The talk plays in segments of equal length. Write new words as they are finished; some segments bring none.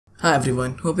Hi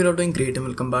everyone, hope you're all doing great and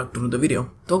welcome back to another video.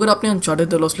 तो अगर आपने Uncharted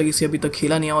The Lost Legacy अभी तक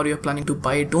खेला नहीं है और you're planning to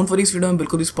buy it, don't worry, इस वीडियो में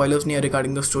बिल्कुल भी spoilers नहीं है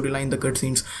regarding the storyline, the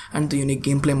cutscenes and the unique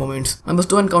gameplay moments. मैं बस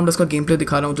 2 encounters का gameplay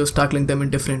दिखा रहा हूँ just tackling them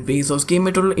in different ways. और उस game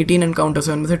में total 18 encounters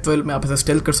हैं, उनमें से 12 में आप इसे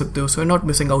stealth कर सकते हो, so you're not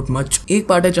missing out much. एक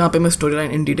part है जहाँ पे मैं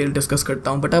storyline in detail discuss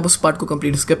करता हूँ, but आप उस part को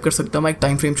complete skip कर सकते हो. मैं एक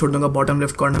time frame छोड़ दूंगा bottom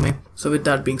left corner में. So with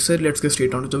that being said, let's get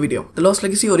straight on to the video. The Lost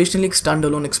Legacy originally एक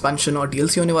standalone expansion और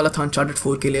DLC होने वाला था Uncharted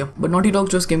 4 के लिए, but Naughty Dog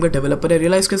जो इस game का developer है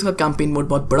realize कि इसका campaign mode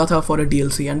बहुत बड़ा था for a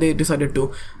DLC and they decided to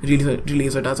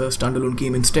release it as a standalone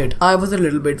game instead. I was a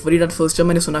little bit worried at first जब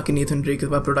मैंने सुना कि Nathan Drake इस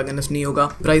बार protagonist नहीं होगा,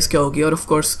 प्राइस क्या होगी और of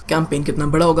course campaign कितना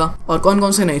बड़ा होगा और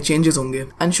कौन-कौन से नए changes होंगे.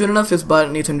 And sure enough इस बार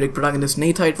Nathan Drake protagonist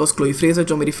नहीं था, it was Chloe Frazer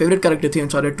जो मेरी favorite character थी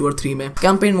Uncharted 2 और 3 में.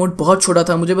 Campaign mode बहुत छोटा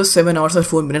था, मुझे बस 7 hours और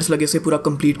 4 minutes लगे इसे पूरा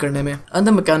complete करने में.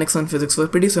 And the mechanics and physics were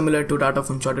pretty similar to that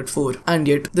of Uncharted 4.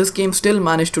 And yet this game still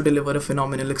managed to deliver a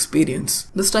phenomenal experience.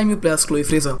 This time you play as Chloe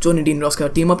Frazer जो Nadine Ross का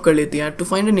team up कर लेती है to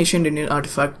find an ancient Indian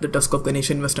artifact, the Tusk of Ganesh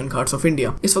in Western Ghats of India.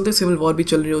 इस वक्त civil war भी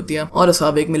चल रही होती है और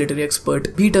असाब एक मिलिट्री एक्सपर्ट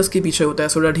भी टस्क के पीछे होता है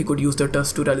so that he could use the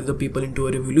Tusk to rally the people into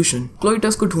a revolution. Chloe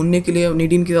tusk को ढूंढने के लिए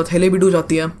नेडिन के साथ हेलेबिडू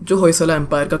जाती है जो होयसला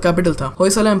एम्पायर का कैपिटल था.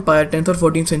 होयसला एम्पायर 10th और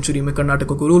 14th सेंचुरी में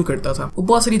कर्नाटक को रूल करता था. वो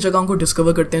बहुत सारी जगहों को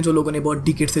डिस्कवर करते हैं जो लोगों ने बहुत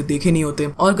डिकेड से देखे नहीं होते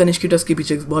और गणेश की टस्क के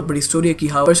पीछे एक बहुत बड़ी स्टोरी है कि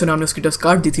हाँ परशुराम ने उसकी टस्क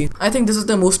काट दी थी. I think this is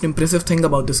the most impressive thing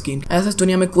about this game. ऐसा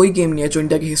दुनिया में कोई गेम नहीं है जो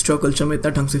इंडिया की हिस्ट्री और कल्चर में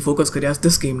इतना ढंग से फोकस करे as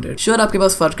this game did. Sure आपके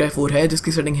पास फार क्राई 4 है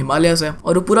जिसकी सेटिंग हिमालयस है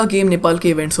और वो पूरा गेम नेपाल के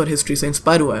इवेंट्स और हिस्ट्री से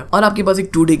इंस्पायर हुआ है. और आपके पास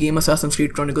एक 2D game Assassin's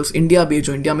creed chronicles India भी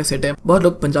जो इंडिया में सेट है. बहुत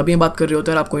लोग पंजाबी में बात कर रहे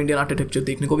होते हैं और आपको इंडियन आर्किटेक्चर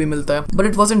देखने को भी मिलता है, but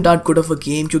it wasn't that good of a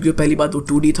game क्योंकि पहली बात वो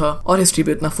 2D था और हिस्ट्री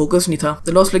पे इतना फोकस नहीं था. The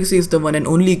lost legacy is the one and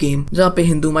only game जहाँ पे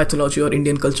हिंदू माइथोलॉजी और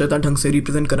इंडियन कल्चर का ढंग से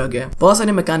रिप्रेजेंट करा गया है. बहुत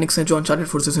सारे मैकेनिक्स हैं जो Uncharted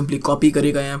 4 से सिंपली कॉपी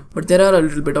करे गए हैं, but there are a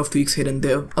little bit of tweaks here and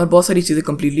there और बहुत सारी चीजें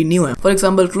कंप्लीटली न्यू है. फॉर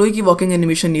एग्जांपल क्लोई की वॉकिंग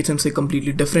एनिमेशन नेथन से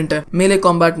कंप्लीटली डिफरेंट है. मेले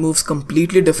कॉम्बैट मूव्स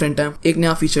कंप्लीटली डिफरेंट है. एक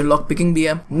नया फीचर लॉक पिकिंग भी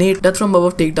है. Net death from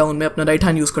above take down में अपना राइट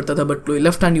हैंड यूज करता था but Chloe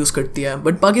left hand use करती है.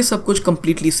 बट बाकी सब कुछ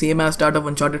completely same as that of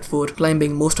Uncharted 4.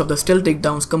 Climbing most of the still take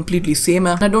downs completely same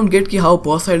है. आई डोंट गेट कि हाउ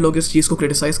बहुत सारे लोग इस चीज को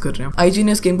क्रिटिसाइज कर रहे हैं. आईजी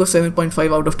ने इस गेम को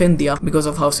 7.5 आउट ऑफ 10 दिया because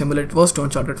of how similar it was to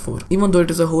Uncharted 4. Even though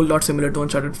it is a whole lot similar to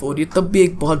Uncharted 4, ये तब भी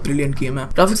एक बहुत ब्रिलियंट गेम है.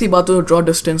 ग्राफिक्स की बात हो, ड्रॉ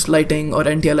डिस्टेंस, लाइटिंग और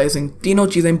एंटी अलाइजिंग तीनों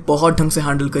चीजें बहुत ढंग से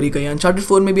हैंडल करी गई है. Uncharted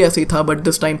 4 में भी ऐसे ही था but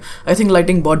this time I think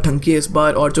lighting बहुत ढंग की है इस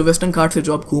बार. और जो वेस्टर्न घाट से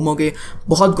जो आप घूमोगे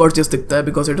बहुत गॉर्जियस दिखता है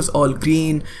because it is all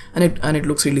green and it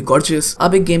looks really gorgeous.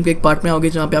 आप एक गेम के एक पार्ट में आओगे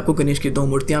जहाँ पे आपको गणेश की 2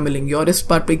 मूर्तियां मिलेंगी और इस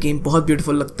पार्ट पे गेम बहुत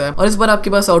ब्यूटीफुल लगता है. और इस बार आपके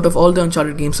pass out of all the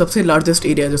Uncharted game सबसे लार्जेस्ट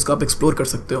एरिया है जिसको आप एक्सप्लोर कर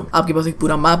सकते हो. आपके पास एक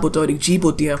पूरा मैप होता है और एक जीप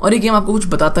होती है और ये गेम आपको कुछ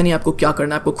बताता नहीं आपको क्या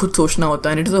करना है, आपको खुद सोचना होता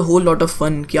है. And it is a whole lot of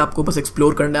fun कि आपको बस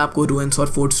एक्सप्लोर करना है, आपको रूइंस और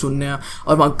फोर्ट्स सुनने हैं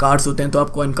और वहाँ गार्ड्स होते हैं तो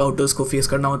आपको एनकाउंटर्स को फेस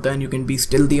करना होता है. एंड यू कैन बी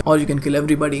स्टिल्दी और यू कैन किल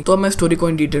एवरीबॉडी. तो अब मैं स्टोरी को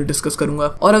इन डिटेल डिस्कस करूंगा.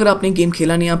 और अगर आपने गेम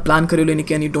खेला नहीं, आप प्लान करे लेने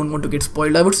के and you don't want to get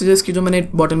spoiled, I would suggest कि जो मैंने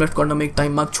बॉटम लेफ्ट कॉर्नर में एक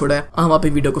टाइम मार्क छोड़ा है वहाँ पे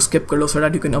वीडियो को स्किप कर लो so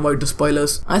that you can avoid the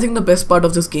spoilers. I think the best part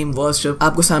of this game was जब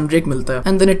आपको सैम ड्रेक मिलता है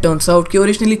and then it turns out कि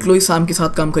ओरिजिनली क्लोई सैम के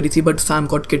साथ काम करी थी but Sam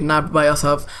got kidnapped bye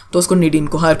Asaf तो उसको नेडिन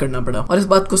को हायर करना पड़ा. और इस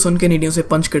बात को सुन के नेडिन उसे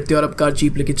पंच करती है और अब कार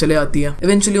जीप लेके चले आती है.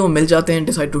 इवेंचुअली वो मिल जाते हैं,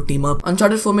 decide to team up.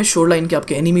 Uncharted 4 में शोर लाइन के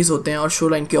आपके एनिमीज होते हैं और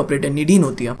शोर लाइन के ऑपरेटर नेडिन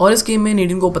होती है. और इस गेम में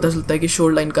नेडिन को पता चलता है कि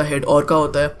शोर लाइन का हेड ऑर्का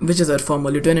होता है which is a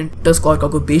former lieutenant. Tusk orca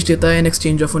को बेच देता है in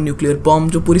exchange of a nuclear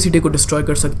bomb जो पूरी सिटी को डिस्ट्रॉय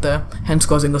कर सकता है, hence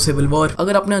causing a civil war.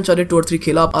 अगर आपने Uncharted 2 और 3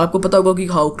 खेला आपको पता होगा कि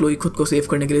हाउ क्लोई खुद को सेव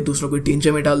करने के लिए दूसरों को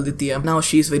डेंजर में डाल देती है. Now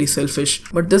she is very selfish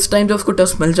but this time जब उसको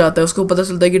टस्क मिल जाता है उसको पता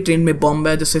चलता है कि ट्रेन में बॉम्ब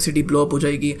है जिससे सिटी ब्लो अप हो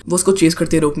जाएगी. वो उसको चेस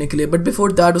करते हैं रोकने के लिए बट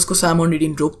बिफोर दैट उसको सैम और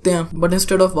नेडिन रोकते हैं. But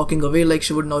instead of walking away like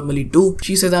she would normally do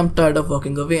she says I am tired of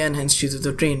walking away and hence ceases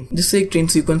the train. जिससे एक ट्रेन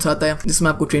सीक्वेंस आता है जिसमें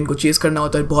आपको ट्रेन को चेस करना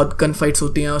होता है. बहुत गन फाइट्स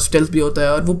होती हैं और स्टेल्थ भी होता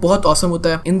है और वो बहुत ऑसम होता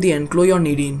है. इन द एंड क्लोई और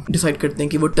नेडिन डिसाइड करते हैं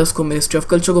कि वो टस्क को मिनिस्ट्री ऑफ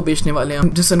कल्चर को बेचने वाले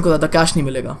हैं जिससे उनको ज्यादा कैश नहीं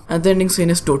मिलेगा. And the ending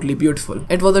scene is totally beautiful.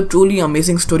 It was a truly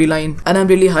amazing story line and I am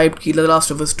really hyped कि द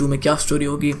लास्ट ऑफ अस 2 में क्या स्टोरी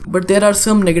होगी. But there are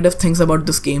some negative things about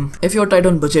this game. If you are tight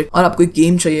on budget और आपको एक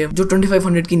game चाहिए जो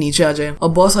 2500 के नीचे आ जाए और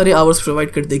बहुत सारे आवर्स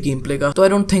प्रोवाइड कर दे गेम प्ले का तो आई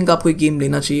डोंट थिंक आपको एक गेम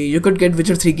लेना चाहिए. यू कुड गेट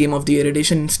विचर 3 game of the year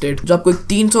addition instead जो आपको एक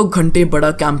 300 घंटे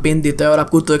बड़ा कैंपेन देता है और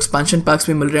आपको तो एक्सपेंशन पैक्स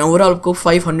भी मिल रहे हैं. ओवरऑल आपको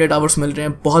 500 आवर्स मिल रहे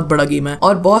हैं. बहुत बड़ा गेम है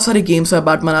और बहुत सारे गेम्स है.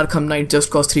 Batman Arkham night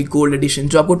just cost 3 gold edition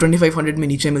जो आपको 2500 में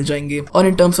नीचे मिल जाएंगे और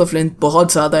इन टर्म्स ऑफ लेंथ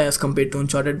बहुत ज्यादा है as compare to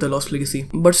Uncharted The Lost Legacy.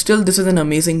 But still this is an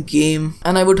amazing game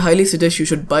and I would highly suggest you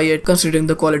should buy it considering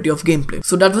the quality of gameplay.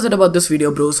 So that was it about this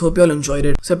video bros. Hope you all enjoyed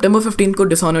it. September 15 को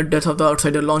Dishonored Death of the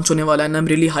Outsider launch होने वाला है and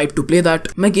I'm really hyped to play that.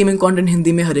 मैं gaming content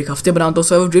Hindi में हर एक हफ्ते बनाता हूँ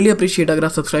so I would really appreciate अगर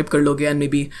आप सब्सक्राइब कर लोगे and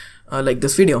maybe like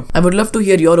this video. I would love to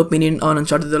hear your opinion on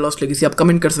Uncharted The Lost Legacy. आप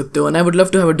कमेंट कर सकते हो and I would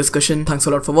love to have a discussion.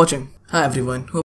 Thanks a lot for watching. Hi everyone.